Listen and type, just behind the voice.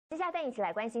下带你一起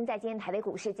来关心在今天台北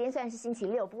股市。今天虽然是星期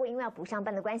六，不过因为要补上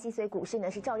班的关系，所以股市呢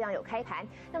是照样有开盘。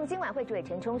那么今晚会主委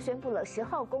陈冲宣布了10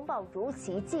号公报如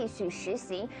期继续实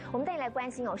行。我们带你来关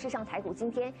心事实上台股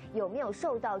今天有没有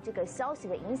受到这个消息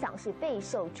的影响，是备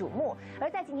受瞩目。而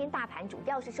在今天大盘主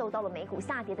要是受到了美股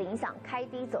下跌的影响，开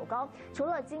低走高。除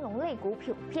了金融类股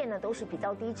普遍呢都是比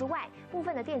较低之外，部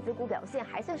分的电子股表现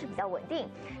还算是比较稳定，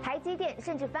台积电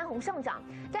甚至翻红上涨。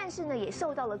但是呢，也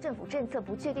受到了政府政策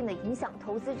不确定的影响，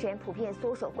投资人普遍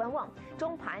缩手观望，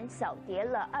中盘小跌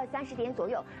了20-30点左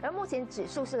右，而目前指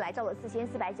数是来到了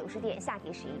4490点，下跌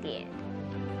11点。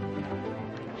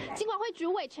金管会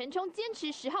主委陈冲坚持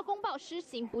10号公报施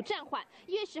行不暂缓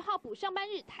，1月10号补上班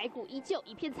日，台股依旧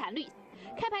一片惨绿。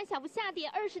开盘小幅下跌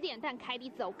20点，但开低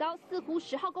走高，似乎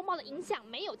10号公报的影响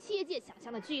没有企业界想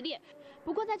象的剧烈。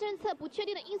不过在政策不确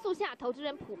定的因素下，投资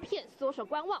人普遍缩手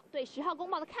观望，对10号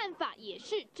公报的看法也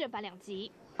是正反两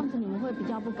极。这样子你们会比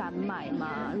较不敢买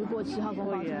吗？如果10号公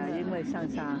报会啊，因为上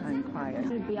杀很快啊。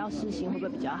所以不要施行会不会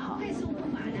比较好？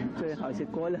最好是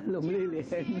过了农历年，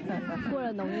过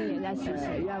了农历年再实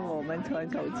施，让我们喘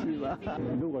口气吧。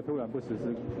如果突然不实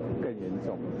施，更严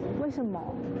重。为什么？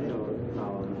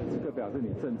好，这个表示你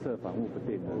政策反复不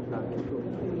定的，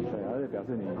对，而且表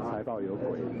示你财报有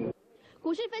鬼。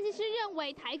股市分析师认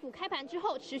为，台股开盘之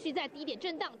后持续在低点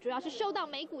震荡，主要是受到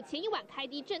美股前一晚开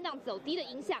低震荡走低的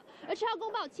影响。而10号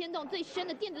公报牵动最深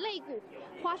的电子类股，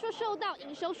华硕受到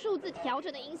营收数字调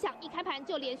整的影响，一开盘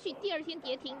就连续第2天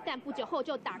跌停，但不久后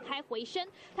就打开回升。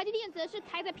台积电则是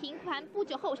开在平盘，不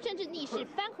久后甚至逆势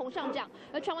翻红上涨。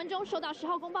而传闻中受到10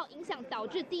号公报影响，导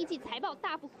致第一季财报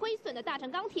大幅亏损的大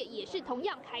成钢铁也是同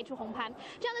样开出红盘。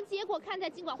这样的结果看在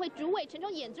金管会主委陈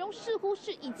冲眼中，似乎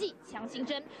是一剂强心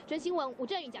针。真新闻。吴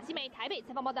振宇、蒋希梅台北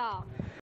采访报道。